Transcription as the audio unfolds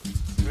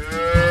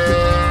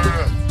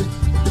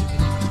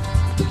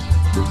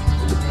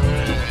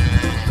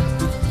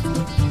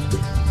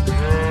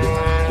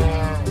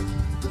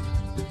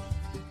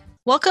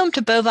Welcome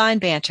to Bovine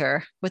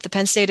Banter with the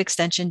Penn State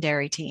Extension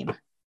Dairy Team.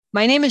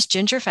 My name is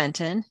Ginger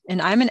Fenton, and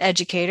I'm an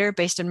educator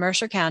based in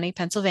Mercer County,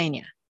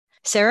 Pennsylvania.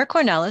 Sarah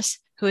Cornelis,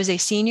 who is a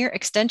Senior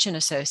Extension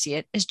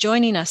Associate, is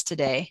joining us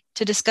today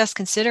to discuss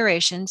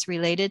considerations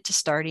related to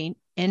starting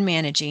and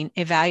managing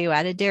a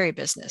value-added dairy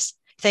business.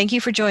 Thank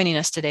you for joining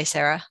us today,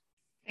 Sarah.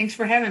 Thanks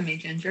for having me,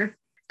 Ginger.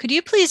 Could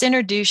you please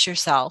introduce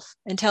yourself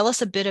and tell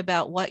us a bit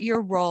about what your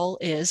role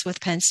is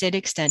with Penn State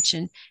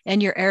Extension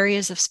and your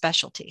areas of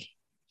specialty?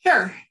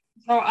 Sure.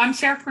 So I'm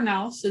Sarah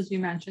Cornelis, as you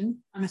mentioned.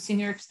 I'm a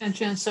Senior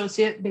Extension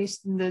Associate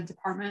based in the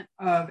Department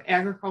of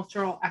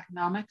Agricultural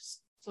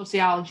Economics,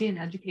 Sociology, and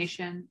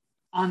Education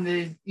on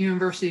the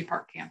University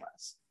Park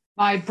campus.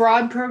 My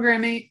broad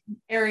programming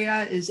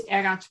area is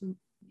ag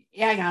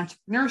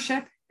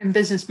entrepreneurship and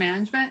business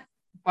management,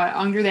 but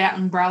under that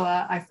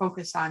umbrella, I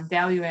focus on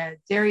value-added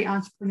dairy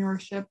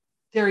entrepreneurship,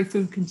 dairy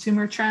food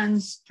consumer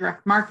trends,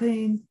 direct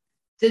marketing,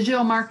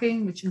 digital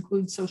marketing, which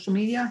includes social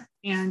media,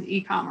 and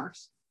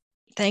e-commerce.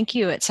 Thank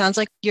you. It sounds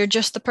like you're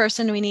just the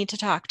person we need to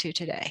talk to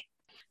today.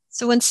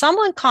 So when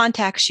someone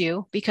contacts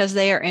you because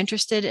they are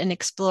interested in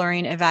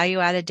exploring a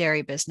value-added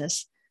dairy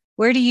business,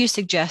 where do you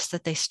suggest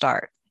that they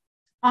start?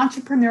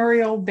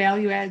 Entrepreneurial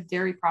value-added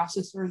dairy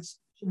processors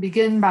should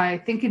begin by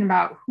thinking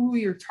about who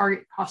your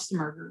target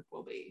customer group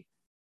will be.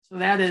 So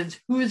that is,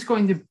 who is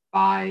going to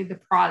buy the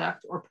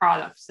product or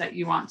products that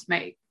you want to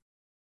make.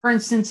 For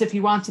instance, if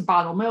you want to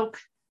bottle milk,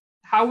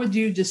 how would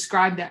you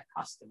describe that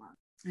customer?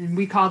 And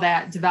we call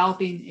that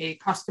developing a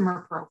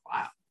customer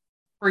profile.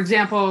 For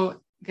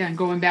example, again,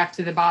 going back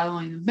to the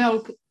bottling of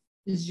milk,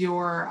 is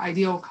your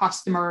ideal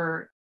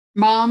customer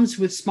moms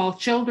with small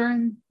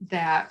children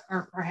that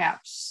are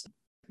perhaps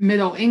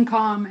middle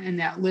income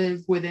and that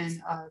live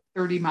within a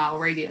 30-mile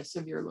radius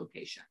of your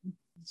location.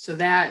 So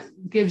that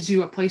gives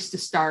you a place to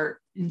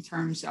start in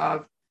terms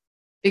of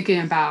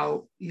thinking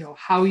about,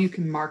 how you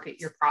can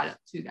market your product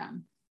to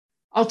them.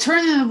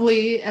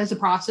 Alternatively, as a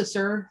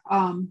processor,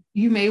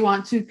 you may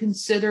want to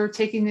consider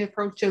taking the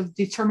approach of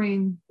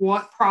determining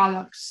what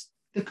products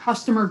the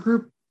customer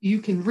group you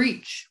can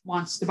reach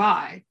wants to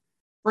buy.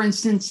 For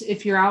instance,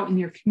 if you're out in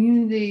your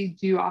community,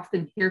 do you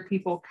often hear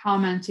people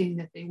commenting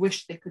that they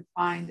wish they could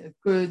find a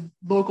good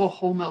local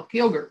whole milk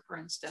yogurt, for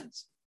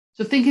instance?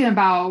 So thinking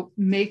about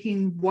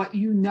making what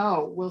you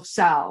know will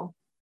sell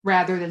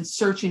rather than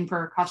searching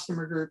for a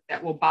customer group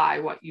that will buy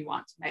what you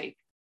want to make.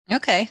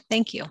 Okay,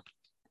 thank you.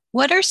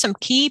 What are some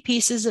key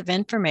pieces of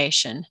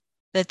information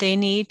that they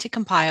need to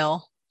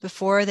compile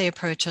before they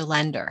approach a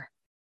lender?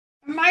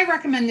 My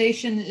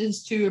recommendation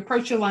is to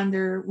approach a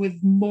lender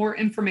with more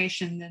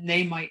information than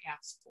they might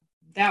ask for.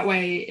 That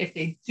way, if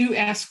they do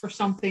ask for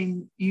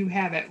something, you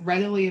have it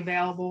readily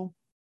available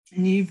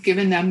and you've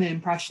given them the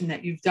impression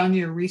that you've done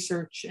your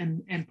research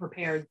and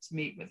prepared to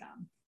meet with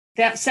them.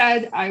 That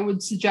said, I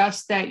would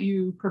suggest that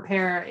you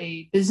prepare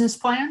a business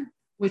plan,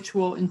 which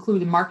will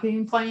include a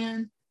marketing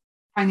plan,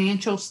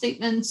 financial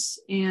statements,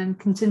 and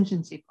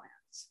contingency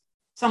plans.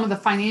 Some of the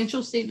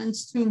financial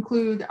statements to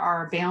include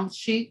are a balance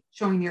sheet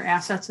showing your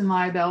assets and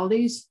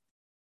liabilities,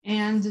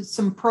 and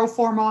some pro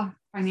forma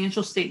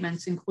financial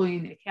statements,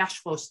 including a cash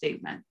flow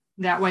statement.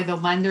 That way the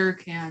lender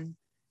can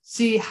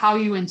see how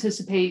you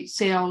anticipate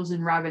sales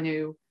and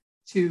revenue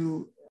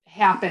to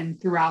happen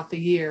throughout the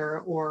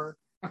year or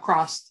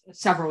across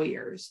several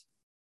years.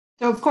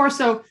 So of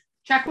course,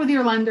 check with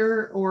your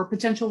lender or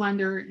potential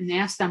lender and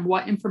ask them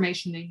what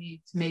information they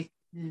need to make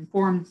an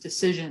informed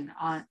decision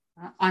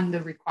on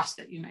the request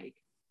that you make.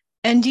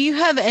 And do you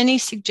have any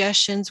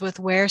suggestions with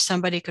where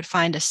somebody could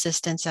find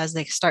assistance as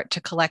they start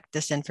to collect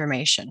this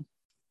information?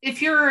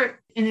 If you're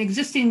an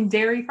existing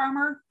dairy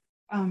farmer,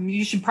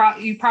 you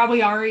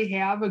probably already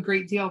have a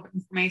great deal of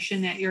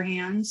information at your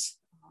hands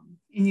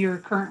in your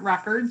current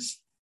records.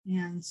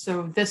 And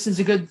so this is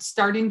a good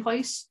starting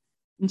place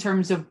in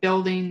terms of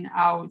building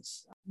out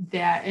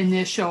that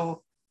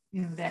initial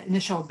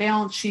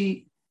balance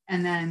sheet.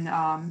 And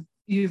then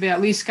you've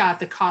at least got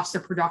the cost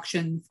of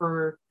production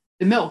for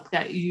the milk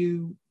that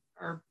you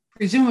are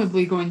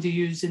presumably going to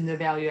use in the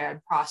value-add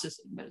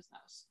processing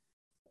business.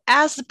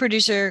 As the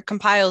producer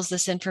compiles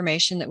this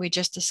information that we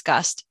just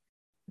discussed,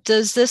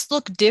 does this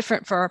look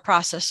different for a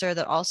processor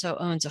that also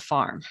owns a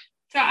farm?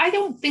 So I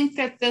don't think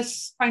that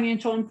this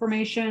financial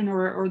information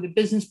or the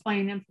business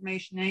plan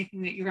information,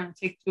 anything that you're going to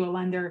take to a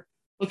lender,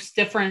 looks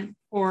different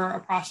for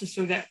a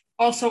processor that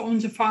also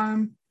owns a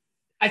farm.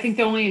 I think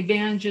the only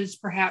advantage is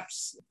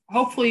perhaps,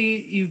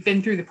 hopefully you've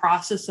been through the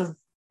process of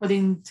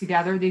putting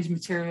together these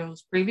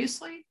materials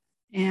previously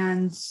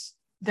and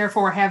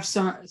therefore have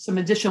some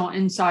additional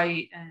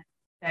insight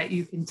that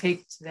you can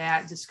take to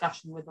that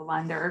discussion with the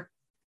lender.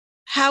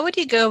 How would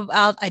you go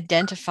about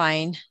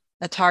identifying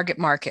a target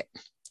market?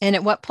 And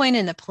at what point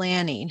in the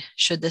planning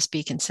should this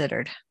be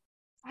considered?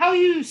 How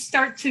you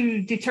start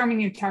to determine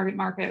your target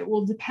market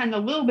will depend a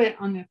little bit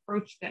on the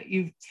approach that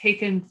you've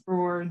taken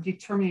for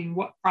determining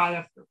what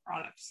product or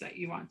products that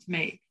you want to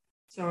make.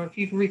 So if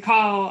you can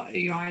recall,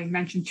 I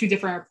mentioned two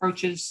different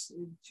approaches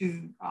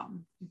to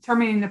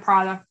determining the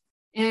product.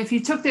 And if you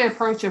took the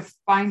approach of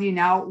finding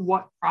out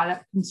what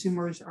product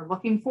consumers are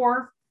looking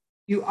for,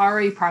 you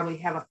already probably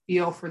have a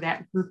feel for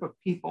that group of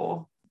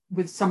people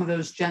with some of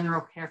those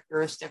general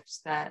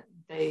characteristics that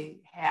they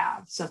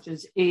have, such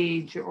as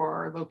age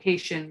or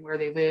location where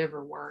they live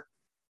or work,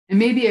 and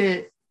maybe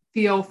a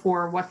feel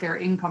for what their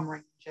income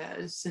range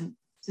is, and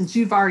since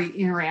you've already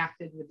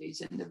interacted with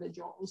these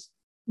individuals.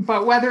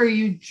 But whether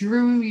you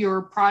drew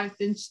your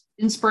product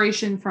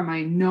inspiration from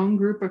a known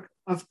group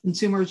of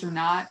consumers or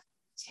not,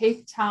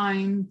 take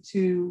time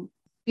to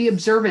be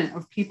observant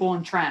of people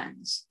and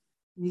trends.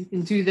 You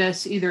can do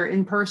this either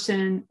in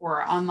person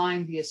or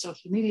online via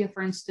social media,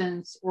 for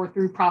instance, or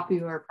through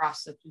popular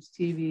press such as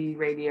TV,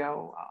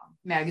 radio,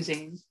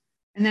 magazines.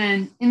 And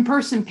then in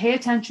person, pay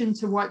attention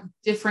to what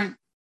different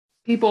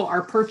people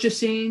are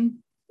purchasing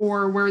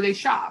or where they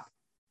shop.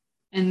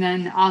 And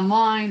then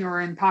online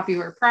or in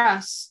popular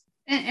press,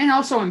 and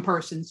also in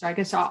person. So I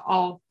guess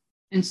all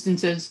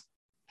instances,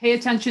 pay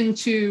attention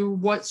to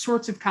what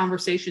sorts of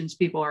conversations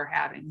people are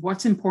having.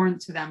 What's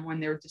important to them when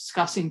they're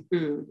discussing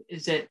food?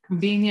 Is it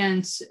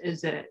convenience?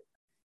 Is it,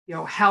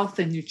 health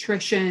and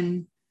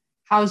nutrition?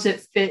 How does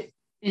it fit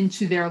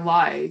into their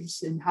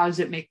lives? And how does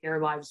it make their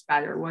lives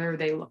better? What are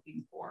they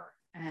looking for?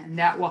 And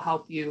that will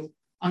help you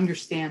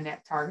understand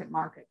that target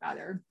market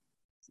better.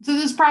 So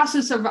this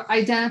process of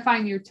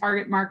identifying your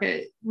target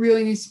market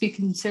really needs to be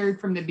considered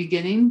from the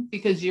beginning,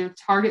 because your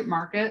target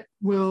market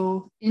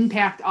will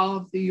impact all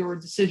of your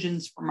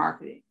decisions for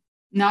marketing,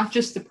 not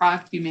just the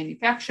product you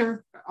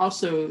manufacture, but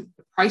also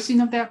the pricing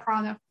of that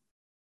product,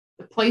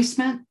 the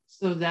placement,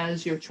 so that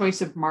is your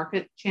choice of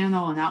market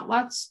channel and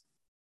outlets,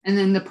 and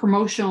then the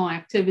promotional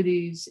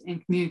activities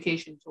and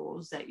communication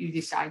tools that you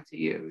decide to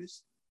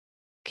use.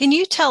 Can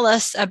you tell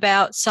us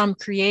about some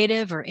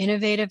creative or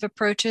innovative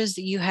approaches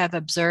that you have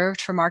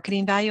observed for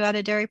marketing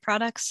value-added dairy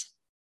products?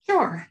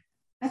 Sure.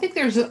 I think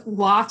there's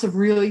lots of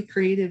really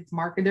creative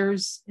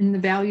marketers in the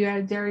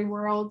value-added dairy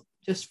world,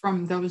 just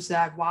from those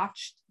that I've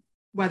watched,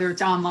 whether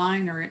it's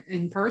online or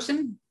in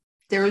person.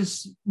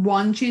 There's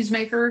one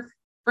cheesemaker,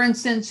 for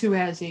instance, who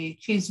has a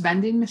cheese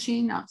vending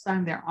machine outside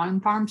of their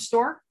on-farm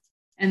store.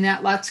 And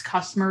that lets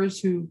customers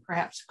who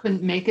perhaps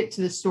couldn't make it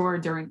to the store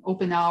during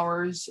open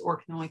hours or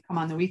can only come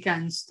on the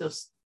weekends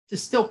to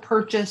still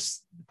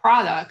purchase the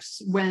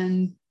products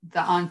when the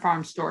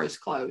on-farm store is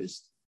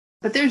closed.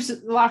 But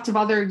there's lots of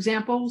other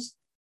examples.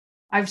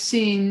 I've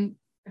seen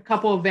a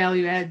couple of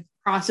value-add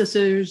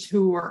processors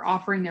who are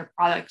offering their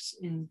products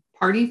in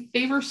party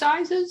favor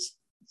sizes,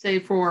 say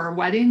for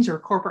weddings or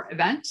corporate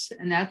events.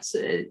 And that's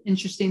an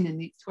interesting and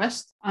neat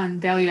twist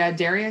on value-add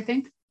dairy, I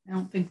think. I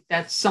don't think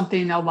that's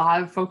something a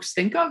lot of folks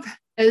think of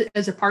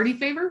as a party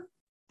favor.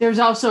 There's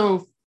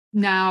also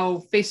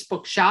now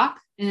Facebook Shop,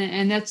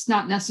 and that's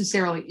not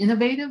necessarily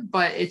innovative,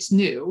 but it's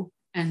new.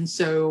 And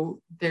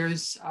so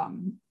there's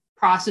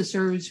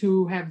processors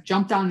who have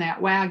jumped on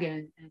that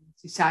wagon and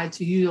decided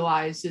to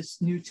utilize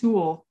this new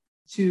tool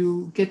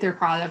to get their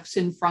products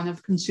in front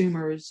of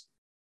consumers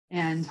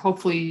and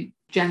hopefully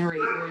generate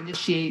or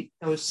initiate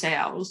those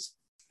sales.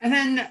 And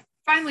then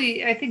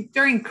finally, I think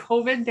during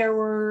COVID, there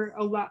were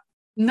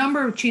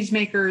number of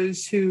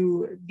cheesemakers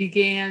who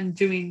began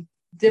doing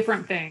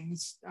different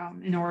things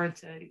in order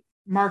to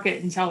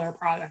market and sell their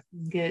product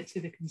and get it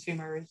to the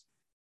consumers.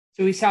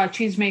 So we saw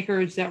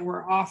cheesemakers that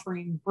were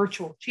offering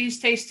virtual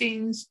cheese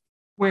tastings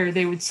where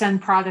they would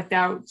send product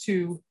out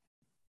to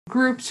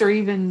groups or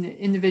even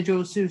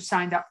individuals who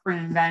signed up for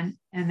an event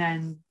and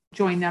then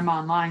joined them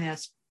online at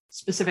a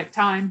specific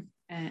time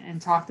and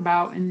talked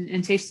about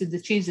and tasted the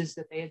cheeses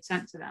that they had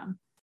sent to them.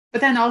 But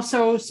then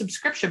also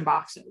subscription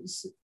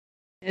boxes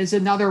is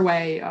another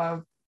way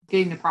of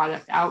getting the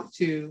product out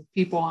to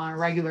people on a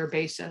regular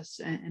basis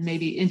and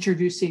maybe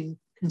introducing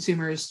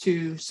consumers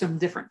to some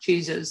different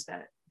cheeses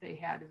that they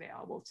had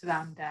available to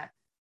them that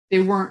they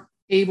weren't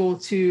able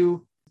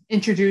to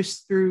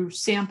introduce through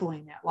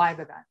sampling at live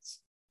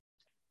events.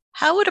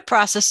 How would a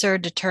processor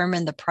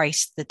determine the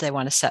price that they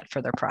want to set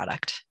for their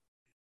product?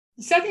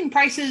 Setting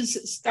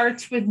prices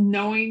starts with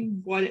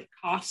knowing what it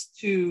costs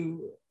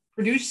to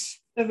produce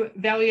the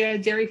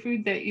value-added dairy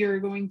food that you're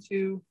going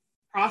to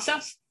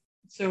process.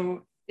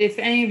 So if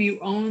any of you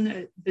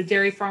own the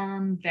dairy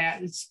farm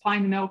that is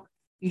supplying the milk,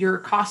 your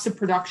cost of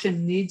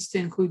production needs to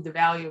include the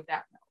value of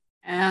that milk.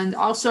 And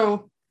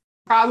also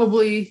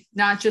probably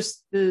not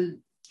just the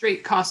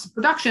straight cost of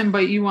production,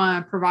 but you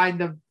want to provide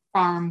the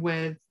farm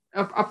with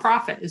a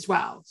profit as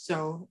well.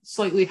 So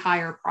slightly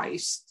higher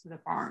price to the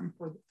farm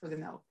for the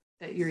milk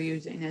that you're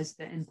using as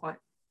the input.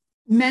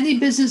 Many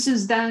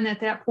businesses then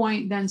at that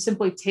point then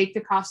simply take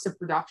the cost of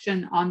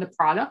production on the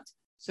product.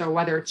 So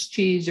whether it's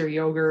cheese or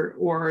yogurt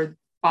or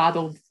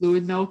bottled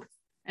fluid milk,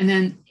 and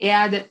then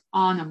add it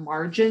on a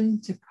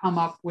margin to come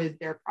up with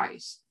their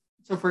price.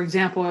 So for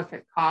example, if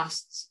it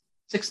costs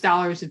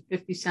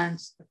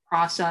 $6.50 to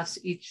process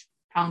each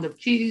pound of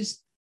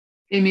cheese,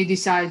 they may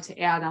decide to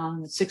add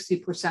on a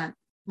 60%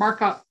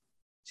 markup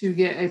to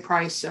get a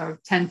price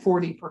of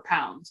 $10.40 per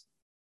pound.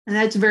 And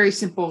that's a very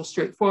simple,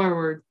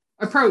 straightforward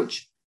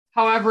approach.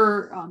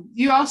 However,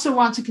 you also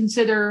want to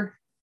consider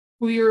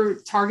who your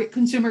target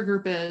consumer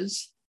group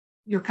is,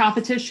 your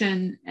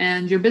competition,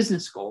 and your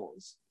business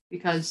goals,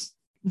 because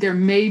there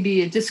may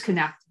be a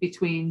disconnect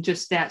between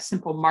just that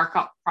simple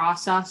markup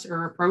process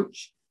or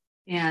approach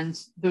and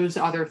those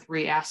other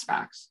three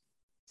aspects.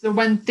 So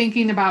when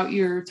thinking about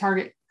your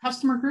target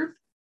customer group,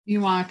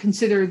 you want to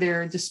consider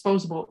their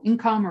disposable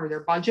income or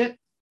their budget,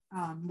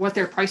 what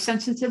their price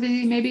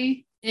sensitivity may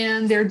be,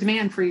 and their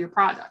demand for your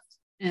product.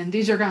 And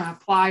these are going to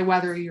apply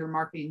whether you're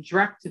marketing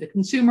direct to the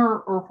consumer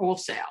or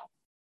wholesale.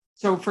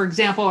 So for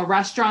example, a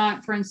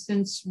restaurant, for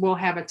instance, will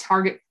have a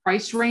target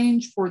price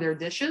range for their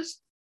dishes,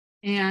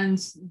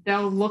 and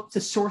they'll look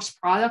to source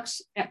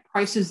products at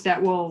prices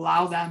that will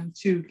allow them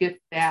to get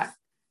that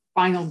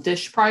final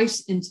dish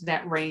price into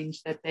that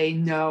range that they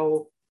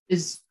know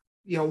is,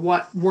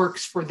 what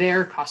works for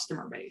their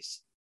customer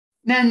base.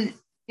 Then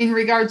in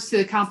regards to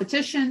the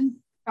competition,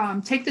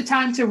 take the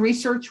time to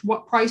research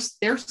what price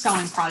they're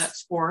selling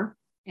products for.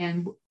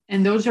 And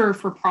those are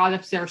for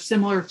products that are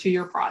similar to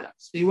your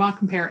products. So you want to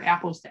compare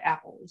apples to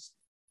apples,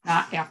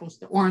 not apples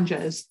to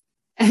oranges.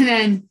 And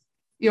then,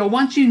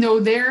 once you know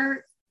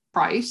their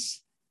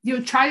price,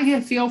 try to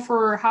get a feel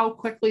for how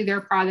quickly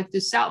their product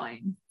is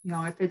selling.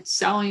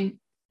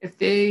 If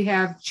they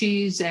have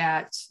cheese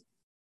at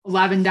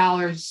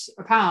 $11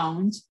 a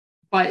pound,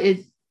 but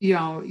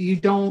you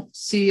don't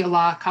see a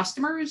lot of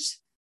customers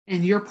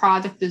and your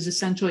product is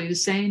essentially the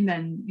same,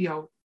 then,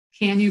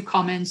 can you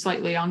come in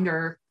slightly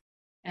under?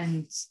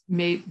 And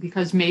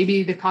because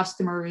maybe the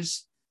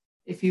customers,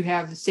 if you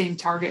have the same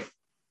target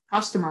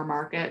customer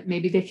market,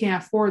 maybe they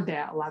can't afford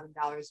that $11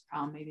 a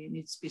pound. Maybe it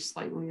needs to be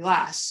slightly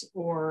less,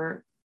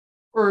 or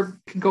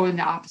go in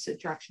the opposite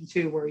direction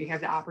too, where you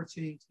have the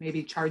opportunity to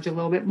maybe charge a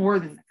little bit more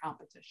than the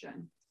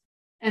competition.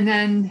 And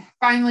then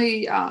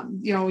finally,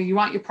 you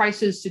want your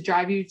prices to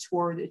drive you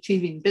toward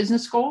achieving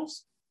business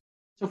goals.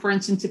 So for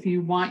instance, if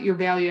you want your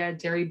value-add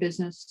dairy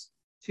business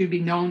to be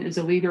known as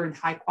a leader in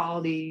high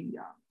quality,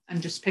 I'm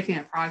just picking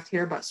a product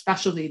here, but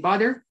specialty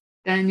butter,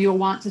 then you'll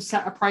want to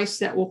set a price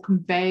that will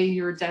convey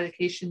your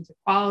dedication to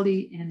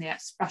quality and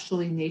that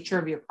specialty nature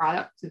of your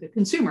product to the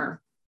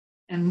consumer.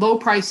 And low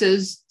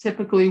prices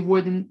typically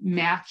wouldn't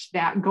match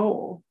that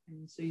goal.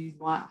 And so you'd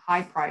want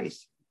high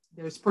price.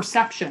 There's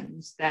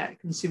perceptions that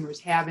consumers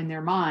have in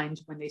their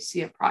minds when they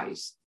see a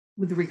price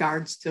with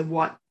regards to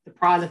what the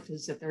product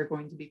is that they're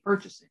going to be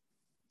purchasing.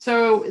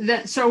 So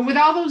with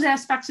all those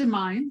aspects in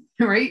mind,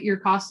 right, your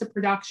cost of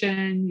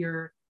production,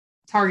 your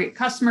target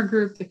customer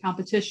group, the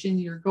competition,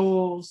 your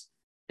goals,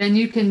 then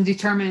you can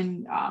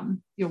determine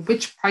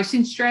which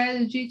pricing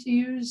strategy to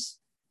use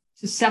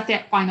to set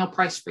that final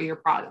price for your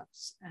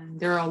products. And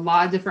there are a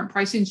lot of different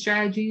pricing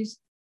strategies.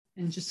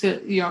 And just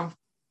to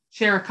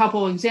share a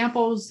couple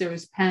examples,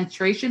 there's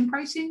penetration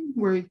pricing,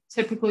 where you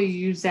typically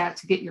use that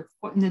to get your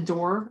foot in the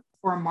door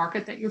for a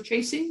market that you're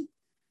chasing,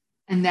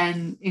 and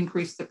then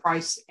increase the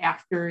price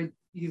after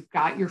you've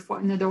got your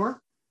foot in the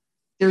door.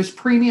 There's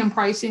premium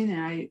pricing,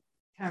 and I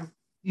kind of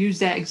use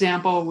that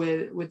example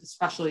with the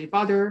specialty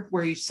butter,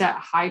 where you set a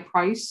high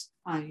price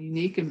on a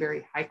unique and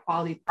very high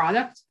quality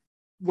product,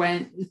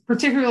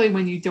 particularly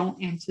when you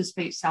don't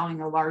anticipate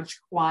selling a large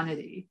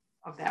quantity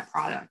of that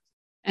product.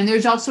 And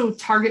there's also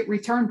target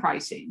return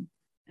pricing.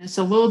 And it's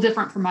a little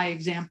different from my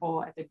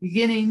example at the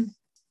beginning,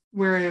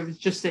 where it was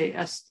just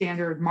a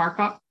standard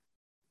markup.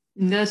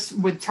 In this,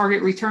 with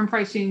target return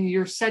pricing,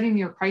 you're setting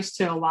your price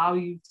to allow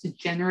you to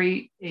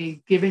generate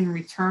a given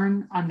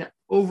return on the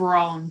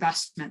overall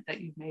investment that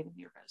you've made in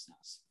your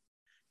business.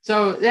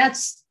 So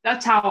that's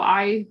how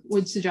I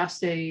would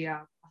suggest a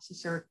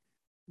processor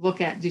look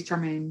at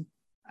determining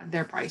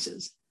their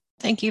prices.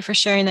 Thank you for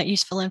sharing that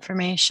useful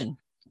information.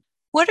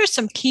 What are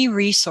some key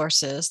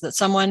resources that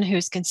someone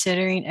who's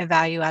considering a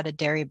value-added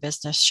dairy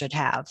business should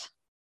have?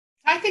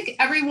 I think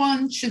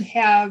everyone should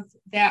have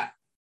that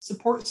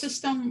support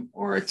system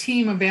or a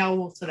team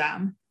available to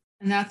them.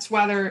 And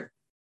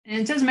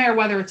it doesn't matter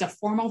whether it's a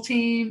formal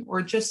team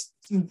or just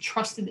some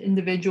trusted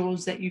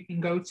individuals that you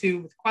can go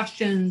to with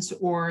questions,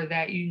 or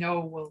that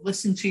will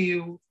listen to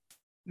you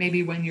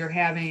maybe when you're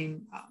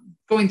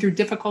going through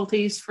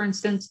difficulties, for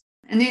instance.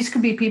 And these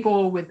could be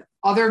people with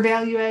other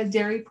value-added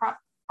dairy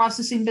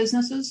processing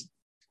businesses,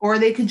 or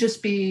they could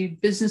just be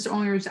business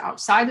owners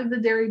outside of the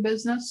dairy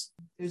business.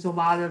 There's a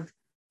lot of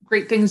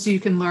great things you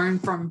can learn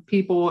from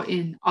people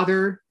in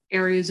other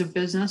areas of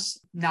business,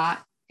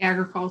 not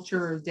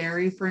agriculture or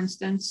dairy, for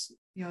instance.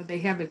 They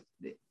have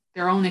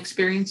their own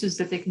experiences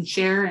that they can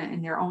share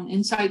and their own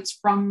insights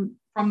from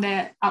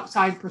that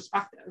outside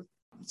perspective.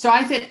 So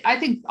I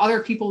think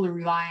other people to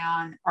rely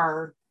on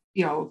are,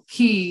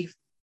 key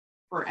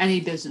for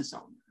any business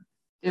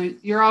owner.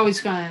 You're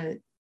always going to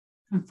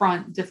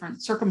confront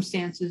different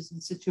circumstances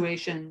and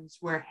situations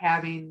where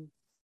having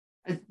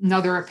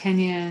another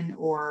opinion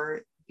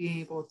or being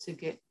able to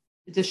get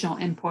additional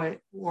input,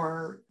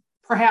 or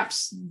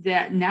perhaps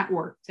that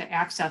network to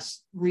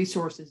access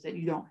resources that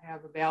you don't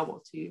have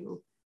available to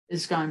you,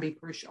 is going to be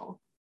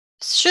crucial.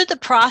 Should the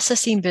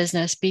processing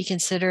business be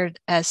considered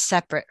as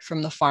separate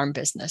from the farm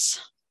business?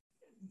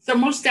 So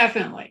most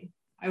definitely.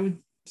 I would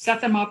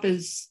set them up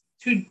as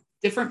two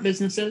different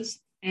businesses,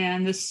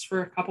 and this is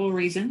for a couple of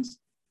reasons.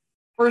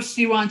 First,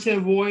 you want to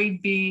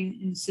avoid being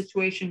in a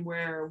situation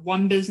where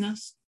one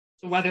business,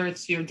 so whether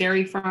it's your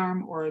dairy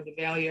farm or the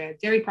value-added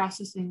dairy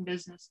processing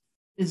business,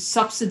 is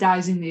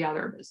subsidizing the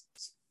other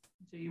business.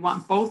 So you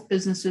want both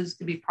businesses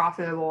to be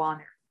profitable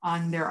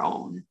on their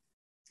own.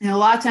 And a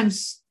lot of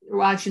times,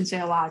 well, I shouldn't say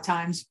a lot of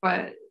times,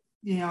 but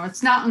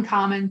it's not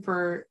uncommon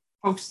for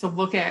folks to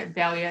look at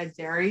value-added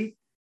dairy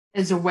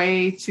as a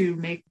way to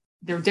make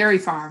their dairy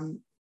farm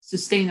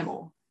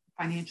sustainable,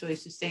 financially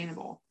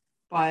sustainable.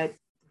 But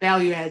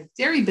value-added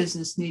dairy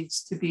business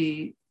needs to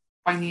be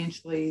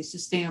financially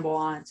sustainable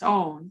on its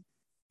own.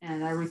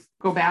 And I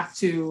go back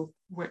to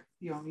where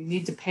you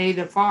need to pay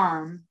the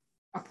farm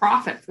a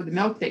profit for the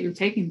milk that you're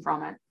taking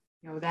from it.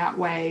 That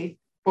way,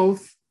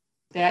 both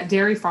that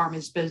dairy farm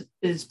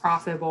is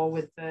profitable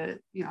with the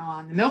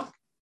on the milk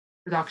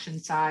production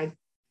side.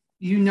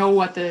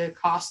 What the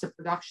cost of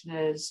production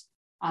is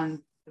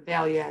on the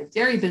value-added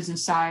dairy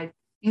business side,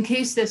 in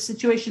case the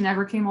situation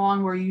ever came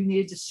along where you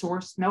needed to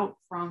source milk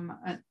from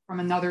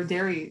another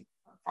dairy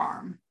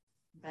farm,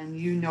 then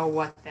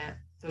what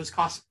those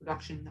costs of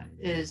production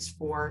is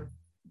for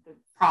the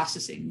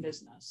processing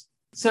business.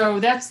 So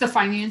that's the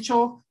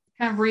financial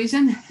kind of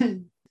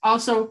reason.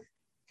 Also,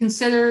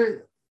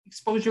 consider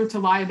exposure to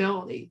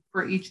liability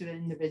for each of the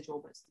individual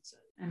businesses.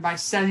 And by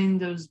setting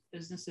those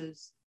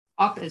businesses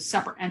up as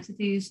separate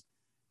entities,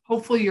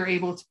 hopefully you're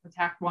able to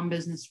protect one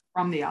business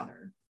from the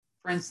other.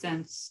 For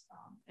instance,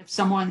 if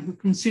someone who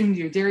consumed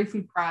your dairy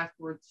food product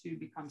were to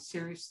become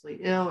seriously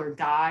ill or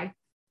die,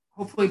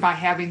 hopefully by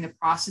having the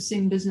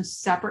processing business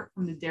separate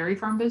from the dairy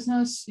farm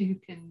business, you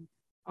can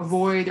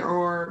avoid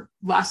or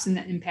lessen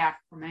the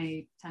impact from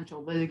any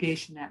potential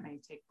litigation that may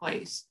take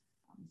place.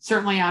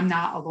 Certainly, I'm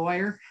not a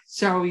lawyer,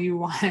 so you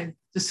want to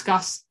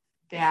discuss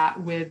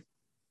that with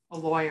a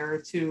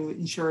lawyer to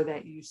ensure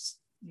that you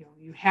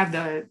have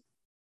the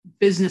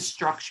business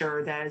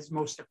structure that is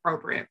most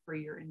appropriate for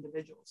your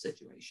individual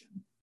situation.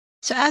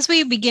 So as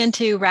we begin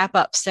to wrap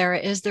up, Sarah,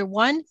 is there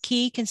one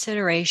key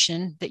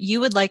consideration that you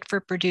would like for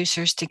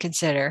producers to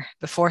consider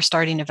before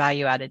starting a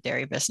value-added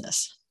dairy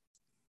business?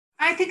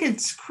 I think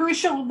it's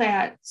crucial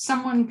that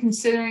someone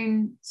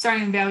considering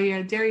starting a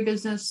value-added dairy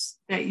business,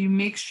 that you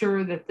make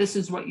sure that this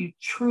is what you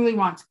truly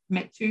want to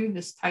commit to,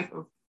 this type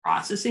of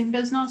processing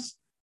business.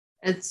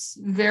 It's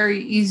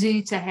very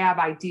easy to have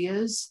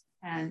ideas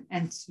and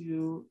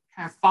to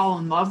kind of fall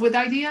in love with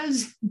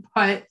ideas,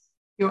 but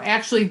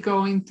actually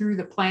going through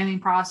the planning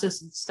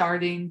process and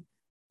starting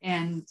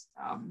and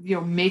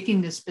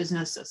making this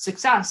business a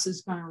success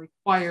is going to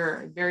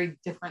require a very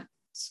different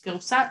skill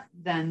set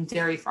than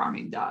dairy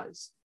farming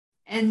does.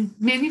 And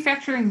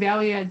manufacturing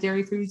value-added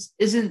dairy foods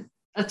isn't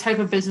a type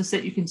of business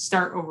that you can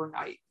start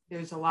overnight.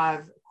 There's a lot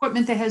of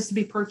equipment that has to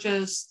be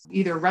purchased,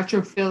 either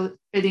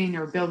retrofitting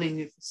or building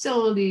new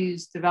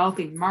facilities,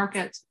 developing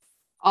markets.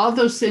 All of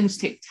those things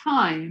take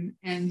time,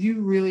 and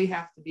you really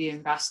have to be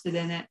invested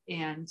in it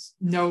and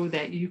know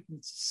that you can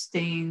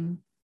sustain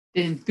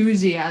the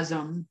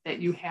enthusiasm that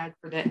you had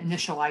for that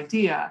initial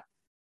idea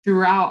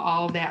throughout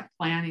all that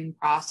planning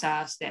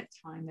process, that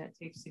time that it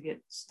takes to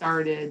get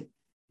started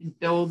and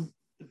build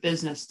the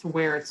business to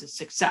where it's a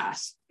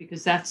success.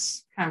 Because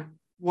that's kind of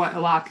what a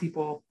lot of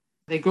people,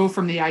 they go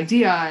from the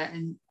idea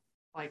and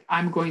like,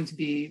 I'm going to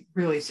be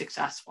really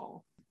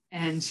successful.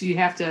 And so you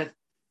have to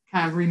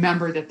kind of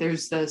remember that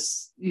there's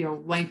this,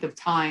 length of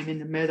time in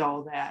the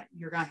middle that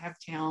you're going to have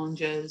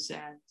challenges,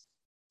 and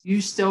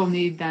you still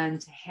need then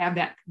to have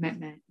that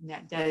commitment and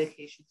that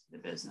dedication to the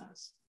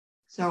business.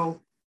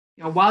 So,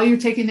 while you're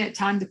taking that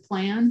time to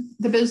plan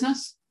the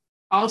business,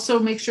 also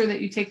make sure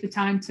that you take the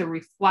time to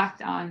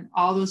reflect on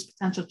all those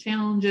potential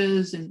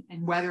challenges and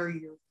whether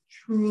you're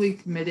truly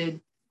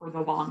committed for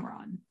the long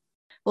run.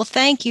 Well,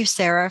 thank you,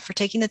 Sarah, for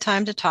taking the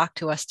time to talk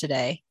to us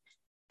today.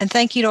 And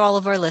thank you to all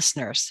of our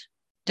listeners.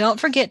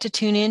 Don't forget to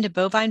tune in to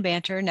Bovine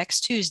Banter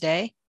next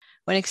Tuesday,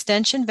 when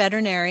Extension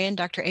veterinarian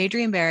Dr.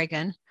 Adrian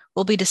Berrigan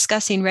will be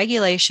discussing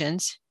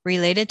regulations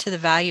related to the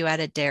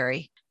value-added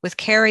dairy with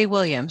Carrie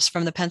Williams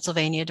from the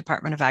Pennsylvania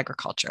Department of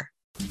Agriculture.